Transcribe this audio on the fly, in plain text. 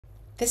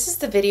This is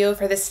the video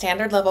for the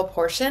standard level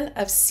portion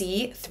of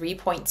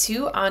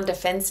C3.2 on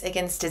defense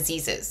against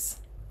diseases.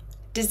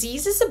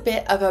 Disease is a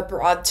bit of a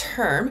broad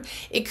term.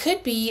 It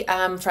could be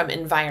from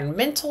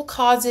environmental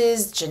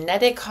causes,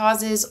 genetic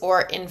causes,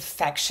 or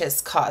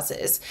infectious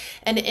causes.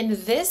 And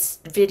in this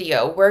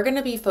video, we're going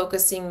to be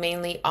focusing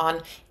mainly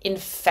on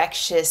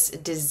infectious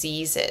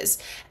diseases.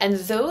 And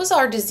those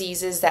are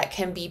diseases that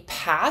can be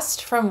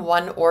passed from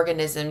one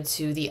organism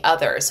to the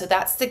other. So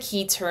that's the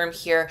key term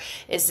here,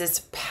 is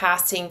this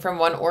passing from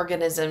one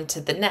organism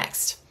to the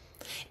next.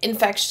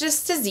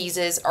 Infectious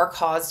diseases are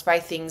caused by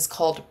things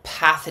called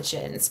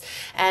pathogens,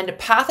 and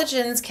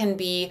pathogens can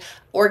be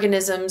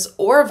organisms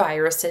or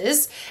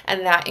viruses,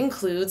 and that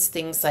includes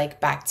things like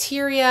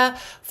bacteria,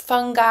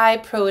 fungi,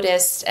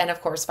 protists, and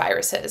of course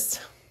viruses.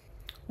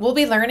 We'll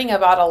be learning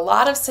about a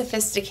lot of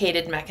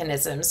sophisticated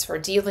mechanisms for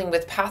dealing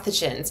with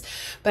pathogens,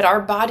 but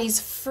our body's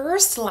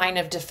first line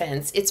of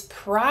defense, its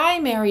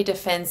primary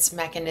defense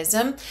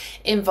mechanism,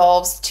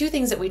 involves two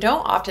things that we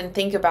don't often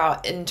think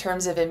about in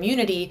terms of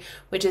immunity,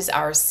 which is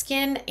our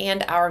skin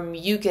and our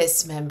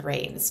mucous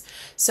membranes.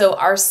 So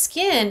our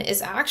skin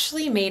is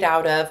actually made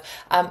out of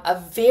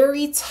a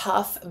very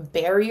tough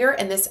barrier,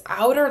 and this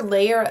outer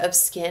layer of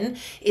skin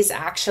is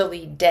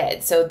actually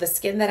dead. So the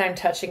skin that I'm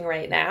touching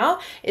right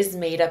now is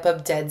made up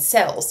of dead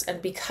cells,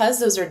 and because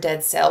those are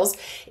dead cells,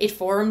 it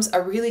forms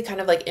a really kind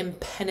of like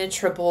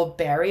impenetrable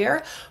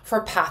barrier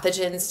for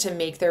pathogens to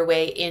make their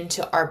way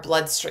into our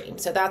bloodstream.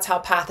 So that's how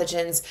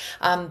pathogens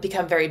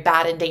become very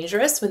bad and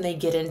dangerous when they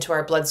get into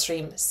our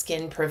bloodstream.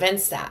 Skin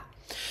prevents that.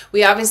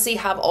 We obviously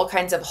have all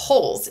kinds of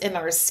holes in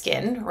our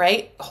skin,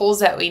 right?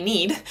 Holes that we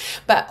need,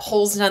 but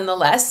holes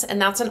nonetheless,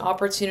 and that's an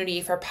opportunity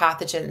for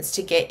pathogens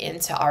to get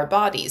into our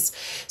bodies.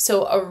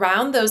 So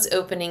around those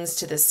openings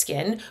to the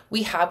skin,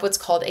 we have what's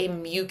called a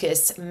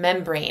mucous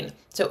membrane.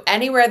 So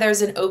anywhere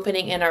there's an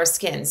opening in our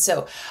skin,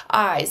 so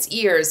eyes,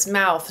 ears,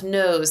 mouth,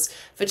 nose,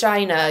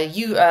 vagina,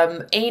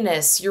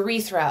 anus,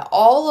 urethra,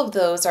 all of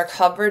those are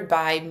covered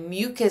by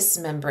mucous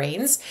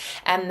membranes,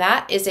 and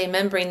that is a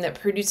membrane that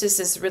produces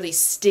this really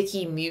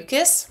sticky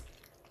mucus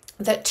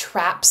that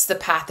traps the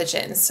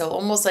pathogens, so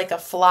almost like a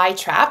fly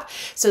trap,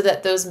 so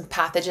that those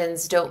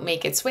pathogens don't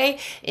make its way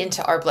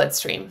into our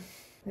bloodstream.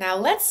 Now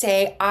let's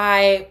say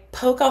I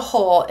poke a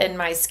hole in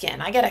my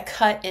skin. I get a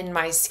cut in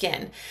my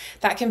skin.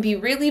 That can be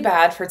really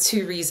bad for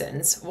two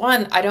reasons.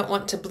 One, I don't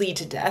want to bleed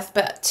to death,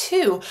 but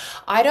two,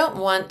 I don't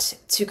want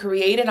to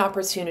create an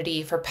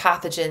opportunity for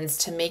pathogens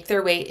to make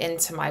their way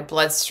into my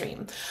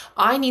bloodstream.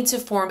 I need to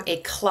form a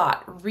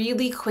clot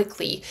really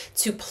quickly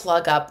to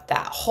plug up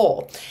that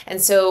hole.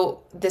 And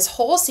so this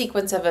whole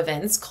sequence of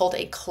events called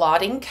a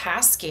clotting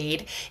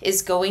cascade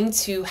is going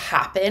to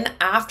happen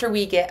after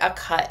we get a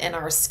cut in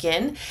our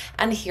skin.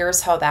 And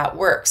here's how that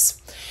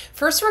works.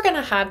 First, we're going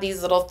to have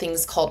these little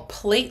things called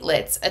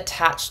platelets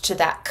attached to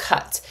that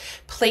cut.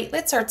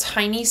 Platelets are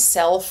tiny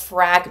cell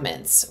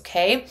fragments,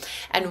 okay?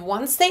 And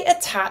once they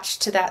attach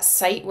to that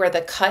site where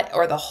the cut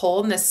or the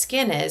hole in the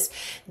skin is,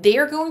 they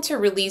are going to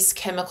release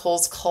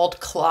chemicals called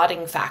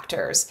clotting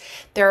factors.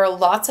 There are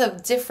lots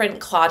of different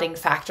clotting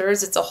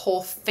factors. It's a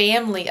whole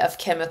family of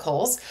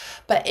chemicals,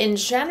 but in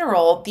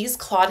general, these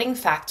clotting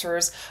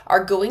factors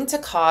are going to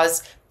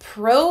cause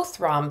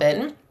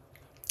prothrombin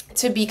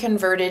to be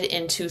converted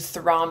into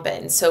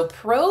thrombin. So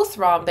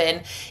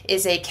prothrombin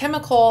is a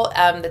chemical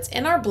that's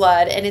in our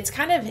blood, and it's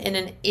kind of in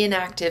an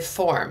inactive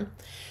form.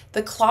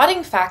 The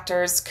clotting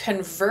factors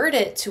convert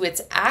it to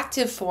its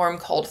active form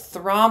called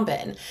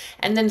thrombin,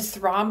 and then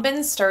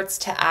thrombin starts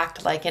to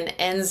act like an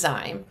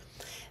enzyme.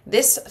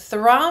 This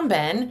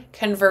thrombin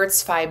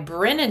converts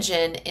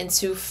fibrinogen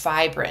into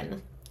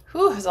fibrin.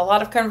 There's a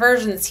lot of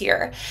conversions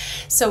here.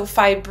 So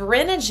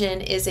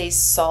fibrinogen is a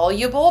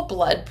soluble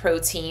blood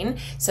protein.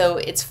 So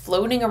it's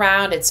floating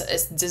around,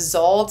 it's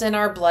dissolved in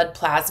our blood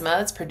plasma,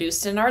 it's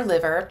produced in our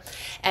liver.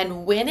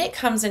 And when it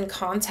comes in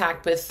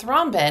contact with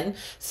thrombin,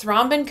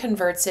 thrombin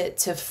converts it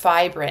to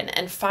fibrin.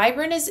 And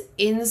fibrin is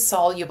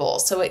insoluble,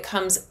 so it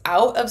comes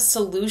out of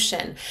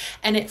solution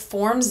and it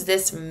forms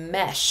this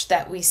mesh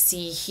that we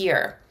see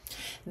here.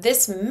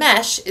 This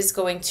mesh is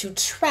going to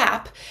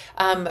trap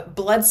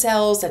blood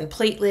cells and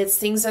platelets,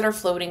 things that are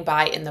floating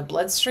by in the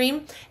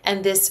bloodstream,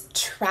 and this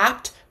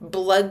trapped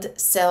blood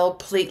cell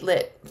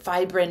platelet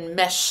fibrin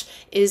mesh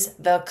is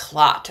the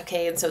clot,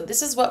 okay? And so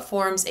this is what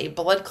forms a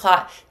blood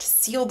clot to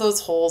seal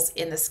those holes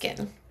in the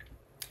skin.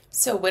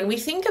 So when we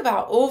think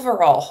about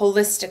overall,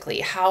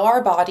 holistically, how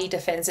our body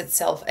defends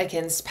itself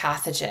against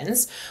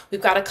pathogens,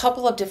 we've got a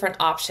couple of different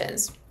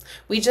options.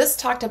 We just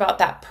talked about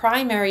that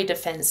primary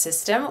defense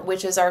system,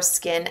 which is our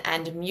skin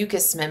and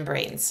mucous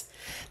membranes.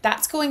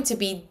 That's going to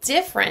be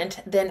different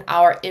than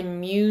our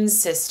immune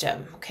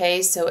system,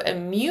 okay? So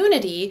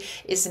immunity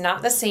is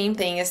not the same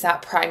thing as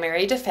that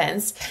primary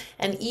defense.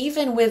 And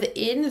even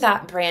within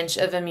that branch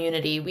of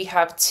immunity, we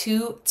have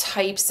two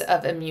types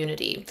of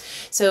immunity.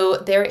 So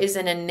there is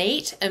an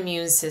innate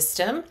immune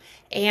system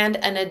and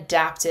an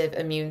adaptive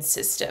immune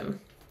system.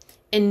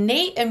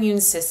 Innate immune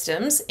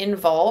systems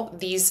involve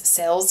these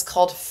cells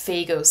called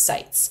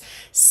phagocytes.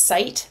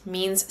 Cyte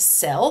means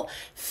cell.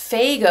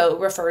 Phago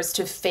refers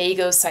to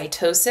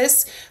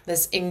phagocytosis,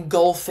 this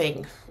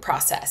engulfing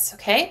process,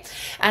 okay?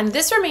 And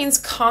this remains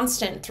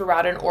constant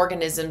throughout an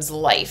organism's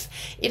life.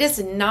 It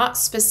is not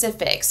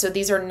specific, so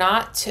these are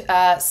not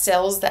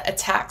cells that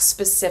attack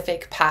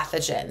specific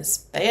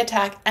pathogens. They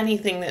attack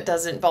anything that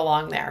doesn't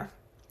belong there.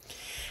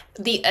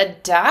 The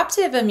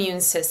adaptive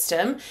immune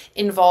system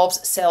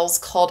involves cells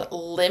called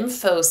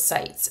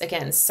lymphocytes.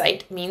 Again,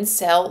 cyte means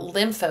cell,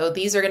 lympho.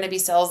 These are going to be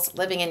cells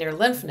living in your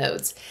lymph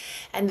nodes.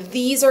 And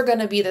these are going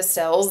to be the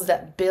cells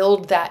that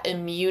build that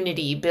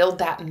immunity, build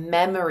that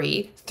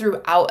memory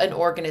throughout an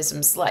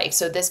organism's life.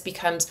 So this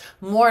becomes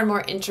more and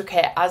more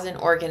intricate as an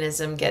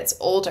organism gets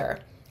older.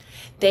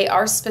 They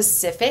are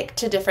specific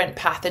to different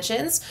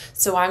pathogens,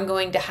 so I'm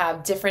going to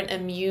have different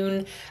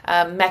immune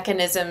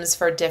mechanisms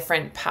for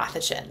different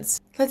pathogens.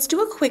 Let's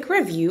do a quick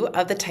review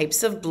of the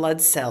types of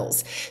blood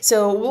cells.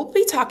 So we'll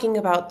be talking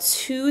about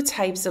two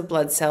types of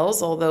blood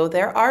cells, although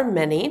there are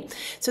many.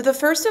 So the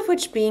first of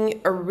which being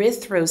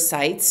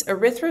erythrocytes.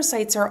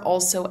 Erythrocytes are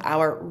also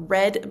our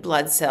red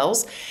blood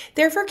cells.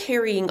 They're for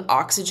carrying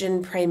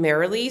oxygen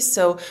primarily,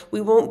 so we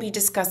won't be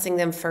discussing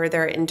them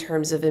further in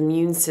terms of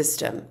immune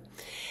system.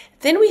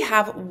 Then we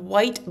have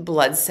white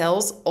blood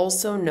cells,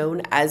 also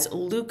known as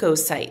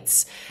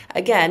leukocytes.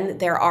 Again,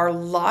 there are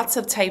lots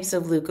of types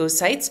of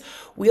leukocytes.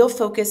 We'll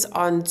focus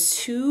on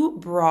two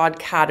broad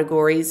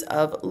categories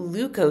of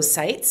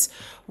leukocytes,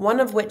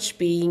 one of which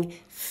being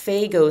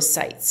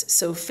phagocytes.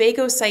 So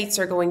phagocytes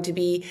are going to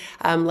be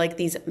like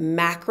these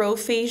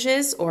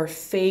macrophages or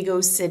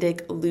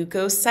phagocytic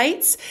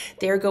leukocytes.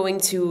 They're going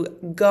to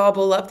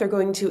gobble up, they're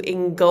going to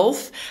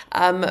engulf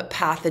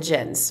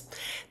pathogens.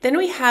 Then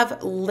we have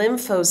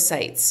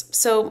lymphocytes.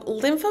 So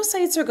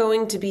lymphocytes are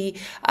going to be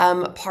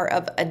part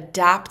of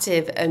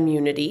adaptive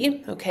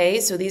immunity, okay?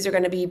 So these are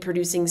going to be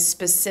producing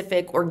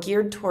specific or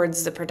geared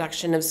towards the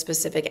production of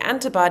specific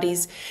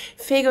antibodies.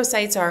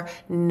 Phagocytes are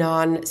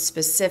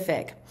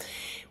non-specific.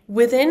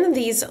 Within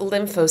these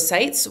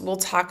lymphocytes, we'll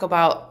talk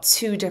about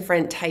two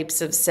different types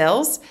of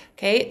cells,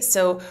 okay?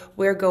 So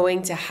we're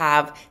going to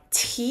have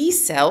T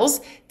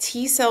cells.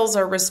 T cells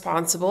are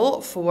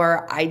responsible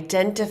for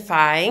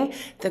identifying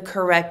the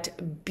correct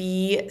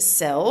B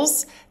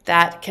cells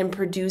that can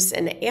produce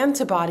an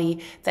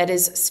antibody that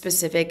is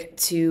specific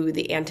to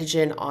the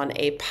antigen on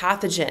a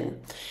pathogen.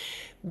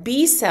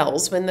 B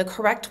cells, when the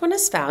correct one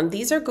is found,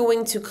 these are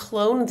going to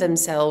clone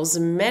themselves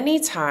many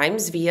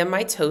times via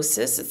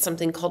mitosis. It's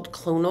something called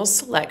clonal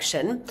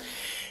selection.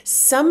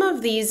 Some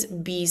of these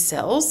B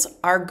cells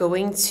are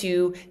going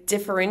to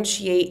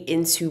differentiate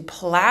into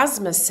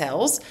plasma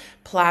cells.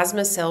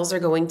 Plasma cells are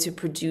going to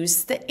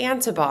produce the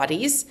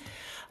antibodies.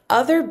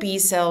 Other B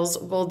cells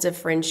will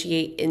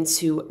differentiate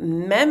into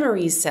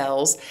memory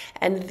cells,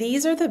 and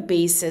these are the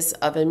basis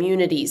of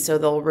immunity. So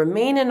they'll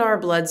remain in our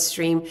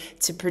bloodstream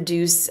to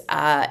produce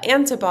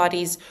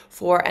antibodies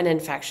for an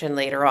infection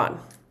later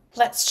on.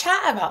 Let's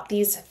chat about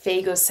these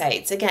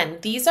phagocytes. Again,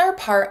 these are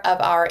part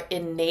of our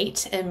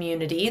innate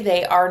immunity.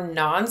 They are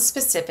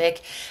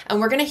non-specific,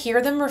 and we're going to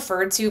hear them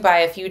referred to by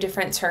a few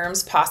different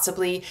terms,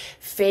 possibly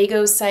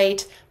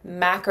phagocyte,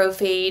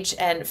 macrophage,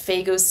 and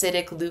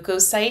phagocytic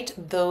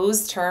leukocyte.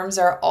 Those terms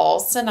are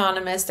all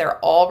synonymous. They're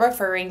all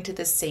referring to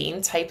the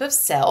same type of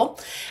cell,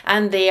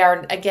 and they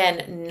are,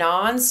 again,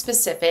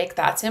 non-specific.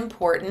 That's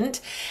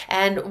important.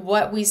 And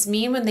what we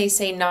mean when they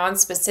say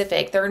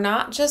non-specific, they're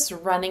not just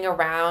running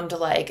around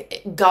like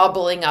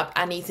gobbling up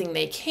anything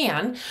they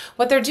can.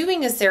 What they're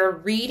doing is they're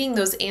reading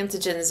those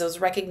antigens, those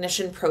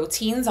recognition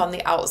proteins on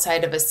the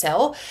outside of a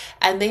cell,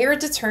 and they are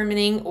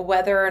determining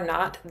whether or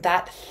not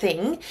that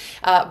thing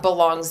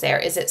belongs there.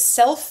 Is it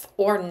self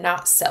or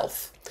not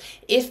self?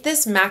 If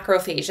this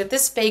macrophage, if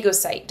this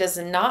phagocyte does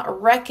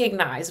not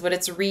recognize what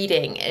it's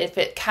reading, if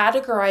it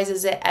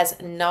categorizes it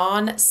as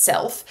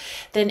non-self,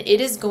 then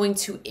it is going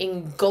to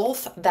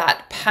engulf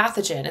that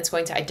pathogen. It's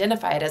going to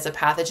identify it as a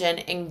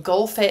pathogen,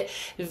 engulf it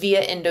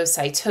via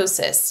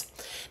endocytosis.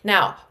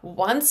 Now,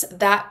 once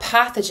that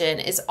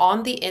pathogen is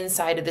on the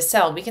inside of the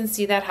cell, we can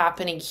see that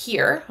happening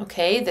here,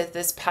 okay, that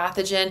this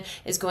pathogen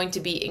is going to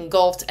be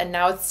engulfed, and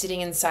now it's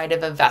sitting inside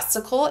of a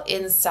vesicle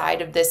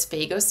inside of this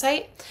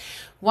phagocyte.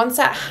 Once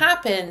that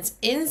happens,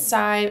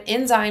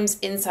 enzymes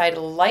inside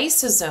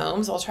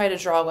lysosomes, I'll try to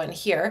draw one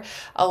here,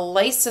 a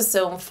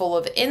lysosome full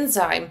of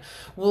enzyme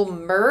will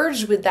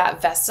merge with that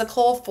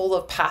vesicle full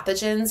of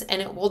pathogens,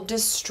 and it will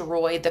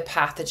destroy the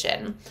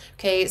pathogen.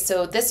 Okay,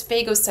 so this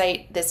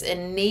phagocyte, this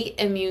innate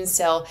immune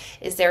cell,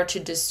 is there to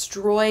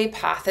destroy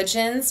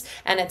pathogens,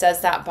 and it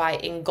does that by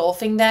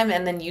engulfing them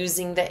and then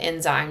using the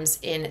enzymes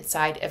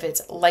inside of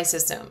its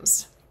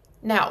lysosomes.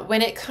 Now,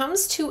 when it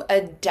comes to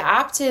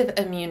adaptive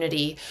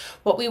immunity,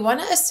 what we want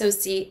to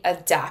associate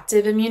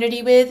adaptive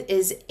immunity with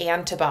is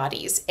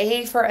antibodies.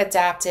 A for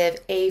adaptive,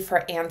 A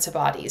for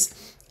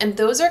antibodies. And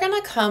those are going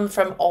to come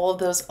from all of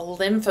those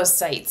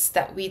lymphocytes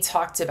that we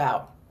talked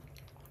about.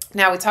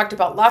 Now, we talked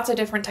about lots of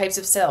different types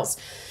of cells.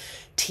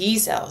 T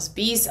cells,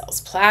 B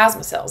cells,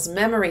 plasma cells,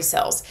 memory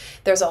cells.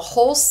 There's a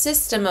whole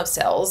system of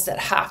cells that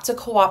have to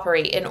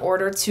cooperate in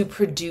order to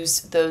produce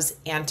those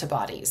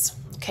antibodies.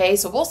 Okay,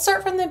 so we'll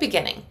start from the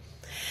beginning.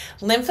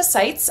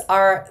 Lymphocytes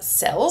are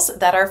cells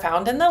that are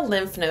found in the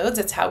lymph nodes.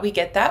 That's how we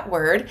get that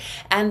word,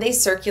 and they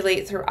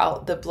circulate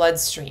throughout the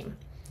bloodstream.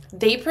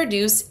 They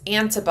produce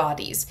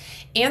antibodies.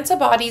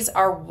 Antibodies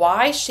are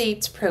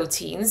Y-shaped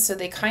proteins, so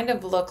they kind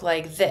of look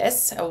like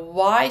this, a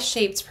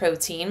Y-shaped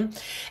protein.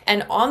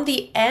 And on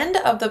the end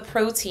of the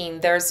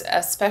protein, there's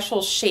a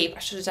special shape. I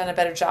should have done a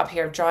better job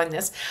here of drawing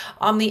this.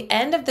 On the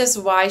end of this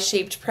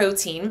Y-shaped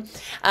protein,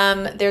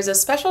 there's a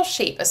special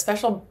shape, a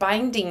special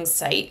binding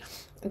site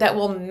that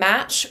will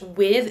match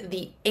with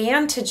the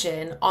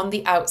antigen on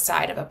the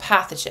outside of a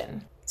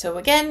pathogen. So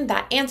again,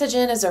 that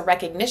antigen is a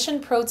recognition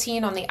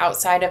protein on the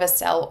outside of a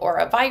cell or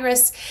a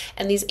virus,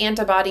 and these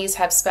antibodies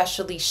have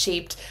specially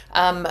shaped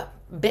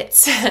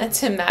bits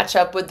to match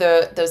up with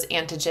those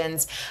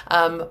antigens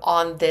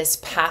on this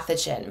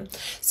pathogen.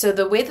 So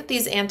the way that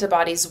these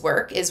antibodies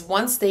work is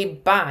once they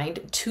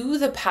bind to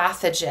the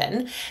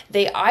pathogen,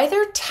 they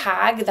either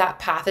tag that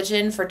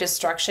pathogen for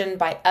destruction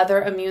by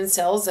other immune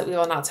cells that we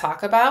will not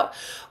talk about,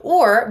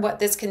 or what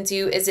this can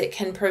do is it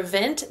can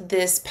prevent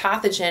this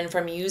pathogen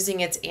from using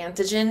its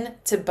antigen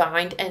to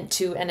bind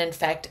and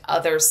infect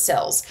other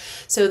cells.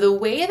 So the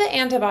way the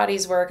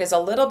antibodies work is a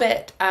little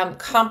bit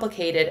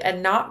complicated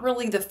and not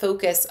really the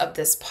focus of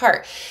this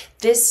part.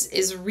 This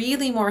is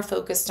really more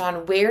focused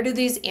on where do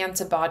these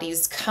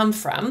antibodies come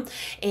from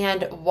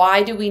and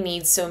why do we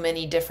need so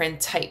many different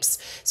types.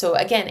 So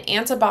again,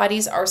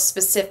 antibodies are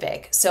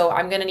specific. So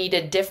I'm going to need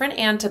a different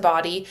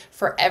antibody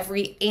for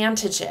every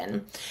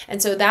antigen.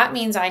 And so that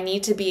means I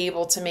need to be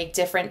able to make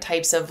different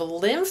types of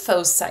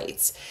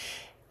lymphocytes.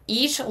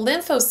 Each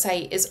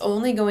lymphocyte is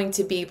only going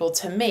to be able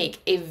to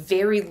make a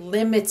very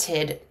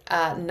limited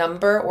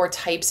number or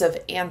types of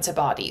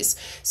antibodies.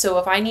 So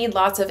if I need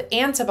lots of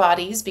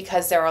antibodies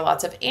because there are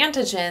lots of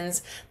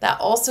antigens, that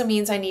also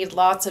means I need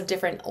lots of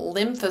different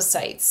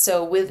lymphocytes.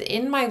 So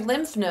within my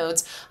lymph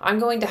nodes, I'm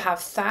going to have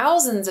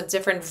thousands of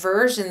different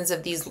versions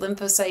of these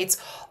lymphocytes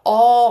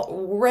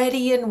all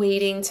ready and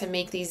waiting to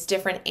make these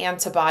different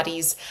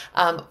antibodies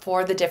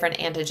for the different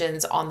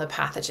antigens on the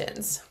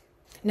pathogens.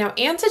 Now,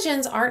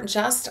 antigens aren't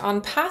just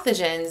on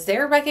pathogens,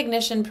 they're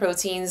recognition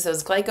proteins,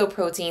 those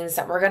glycoproteins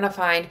that we're going to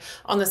find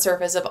on the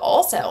surface of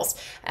all cells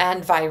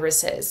and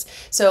viruses.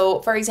 So,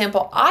 for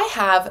example, I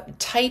have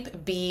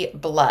type B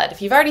blood.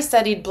 If you've already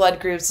studied blood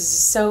groups, this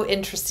is so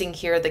interesting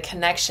here, the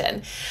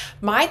connection.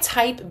 My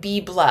type B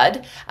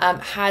blood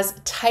has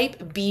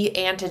type B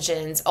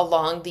antigens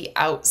along the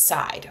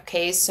outside,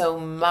 okay? So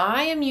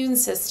my immune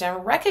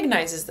system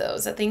recognizes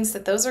those. It thinks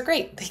that those are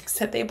great, thinks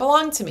that they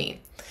belong to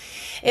me.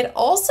 It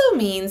also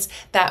means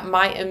that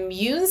my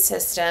immune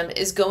system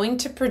is going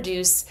to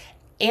produce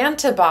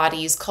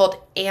antibodies called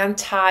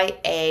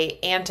anti-A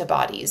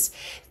antibodies.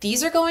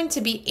 These are going to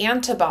be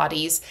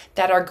antibodies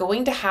that are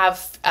going to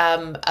have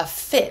a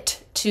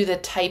fit to the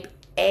type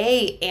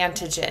A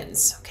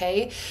antigens,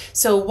 okay?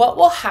 So what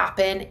will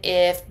happen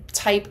if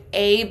type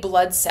A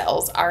blood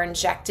cells are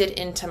injected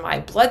into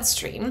my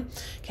bloodstream,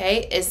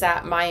 okay, is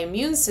that my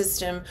immune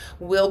system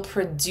will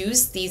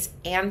produce these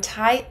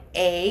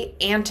anti-A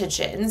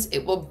antigens.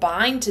 It will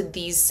bind to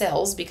these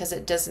cells because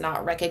it does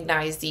not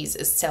recognize these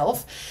as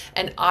self,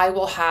 and I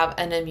will have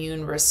an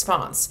immune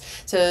response.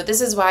 So this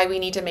is why we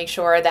need to make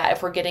sure that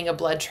if we're getting a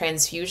blood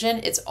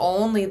transfusion, it's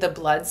only the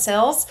blood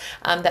cells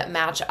that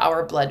match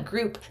our blood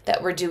group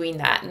that we're doing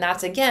that. And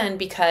that's again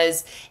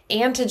because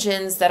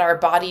antigens that our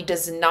body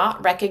does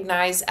not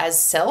recognize as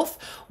self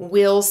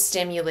will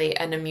stimulate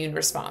an immune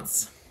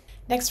response.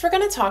 Next, we're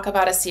going to talk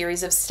about a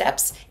series of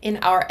steps in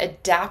our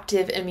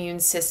adaptive immune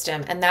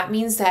system, and that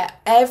means that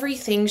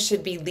everything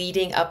should be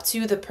leading up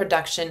to the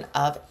production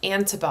of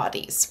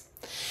antibodies.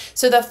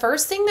 So the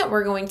first thing that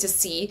we're going to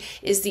see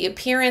is the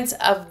appearance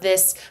of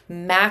this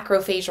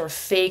macrophage or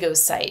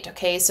phagocyte,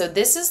 okay? So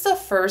this is the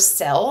first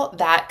cell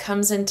that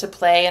comes into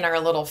play in our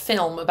little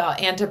film about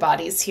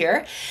antibodies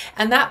here,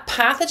 and that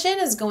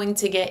pathogen is going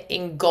to get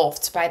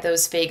engulfed by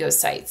those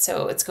phagocytes.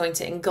 So it's going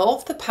to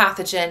engulf the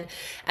pathogen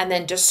and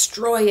then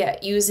destroy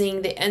it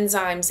using the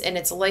enzymes in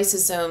its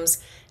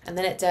lysosomes. And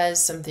then it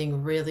does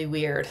something really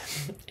weird.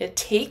 It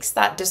takes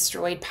that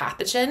destroyed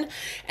pathogen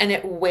and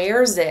it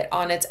wears it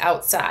on its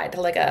outside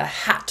like a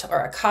hat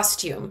or a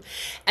costume.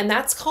 And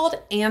that's called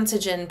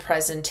antigen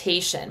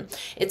presentation.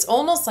 It's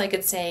almost like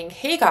it's saying,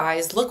 hey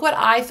guys, look what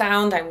I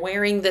found. I'm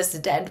wearing this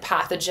dead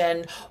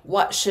pathogen.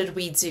 What should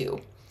we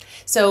do?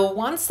 So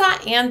once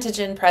that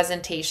antigen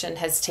presentation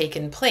has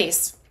taken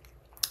place,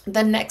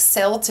 the next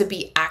cell to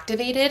be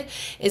activated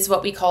is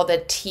what we call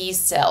the T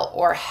cell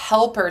or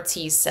helper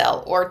T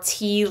cell or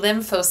T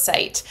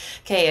lymphocyte.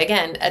 Okay,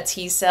 again, a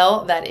T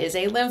cell that is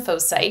a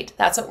lymphocyte.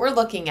 That's what we're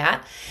looking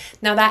at.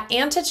 Now that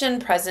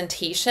antigen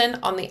presentation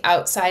on the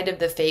outside of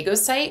the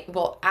phagocyte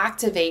will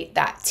activate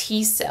that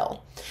T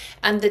cell.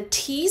 And the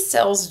T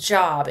cell's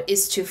job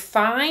is to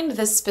find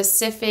the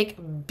specific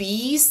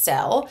B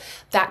cell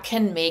that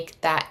can make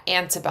that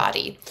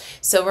antibody.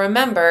 So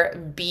remember,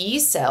 B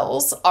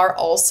cells are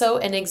also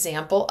an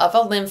example of a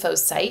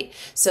lymphocyte.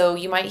 So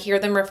you might hear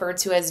them referred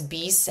to as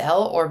B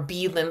cell or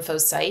B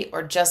lymphocyte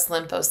or just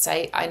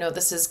lymphocyte. I know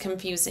this is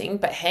confusing,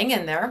 but hang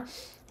in there.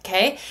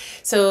 Okay,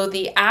 so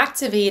the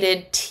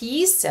activated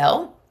T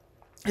cell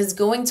is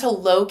going to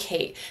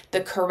locate the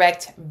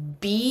correct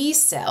B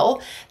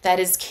cell that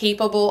is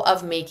capable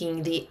of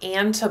making the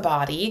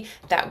antibody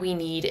that we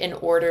need in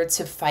order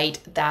to fight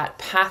that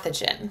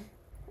pathogen.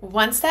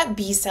 Once that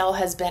B cell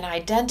has been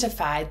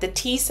identified, the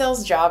T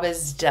cell's job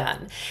is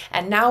done.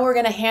 And now we're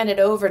going to hand it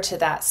over to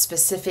that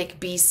specific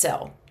B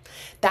cell.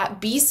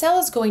 That B cell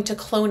is going to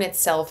clone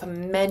itself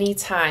many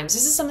times.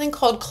 This is something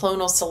called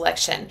clonal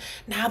selection.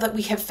 Now that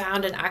we have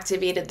found and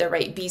activated the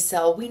right B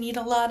cell, we need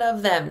a lot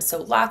of them,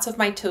 so lots of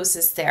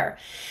mitosis there.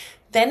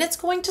 Then it's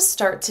going to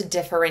start to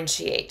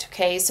differentiate,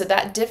 okay? So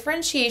that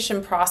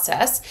differentiation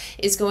process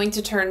is going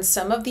to turn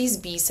some of these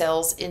B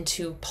cells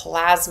into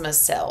plasma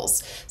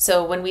cells.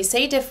 So when we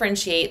say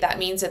differentiate, that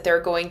means that they're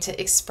going to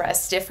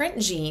express different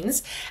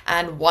genes,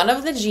 and one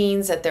of the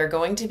genes that they're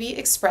going to be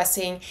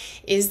expressing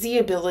is the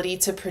ability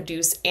to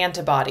produce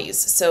antibodies.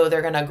 So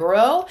they're gonna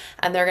grow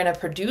and they're gonna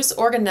produce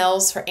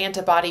organelles for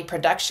antibody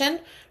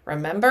production.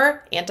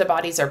 Remember,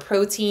 antibodies are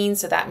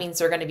proteins, so that means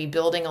they're going to be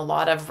building a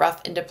lot of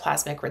rough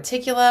endoplasmic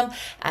reticulum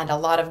and a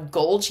lot of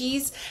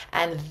Golgis,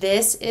 and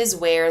this is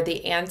where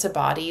the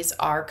antibodies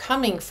are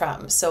coming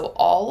from. So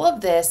all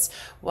of this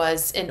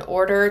was in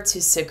order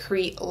to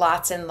secrete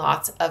lots and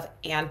lots of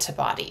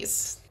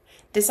antibodies.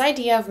 This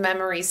idea of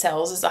memory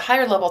cells is a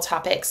higher level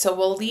topic, so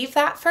we'll leave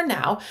that for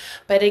now.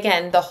 But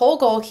again, the whole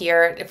goal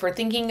here, if we're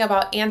thinking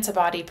about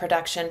antibody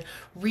production,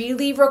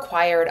 really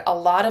required a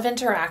lot of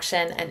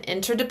interaction and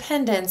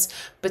interdependence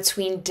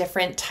between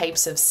different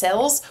types of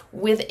cells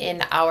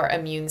within our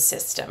immune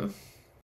system.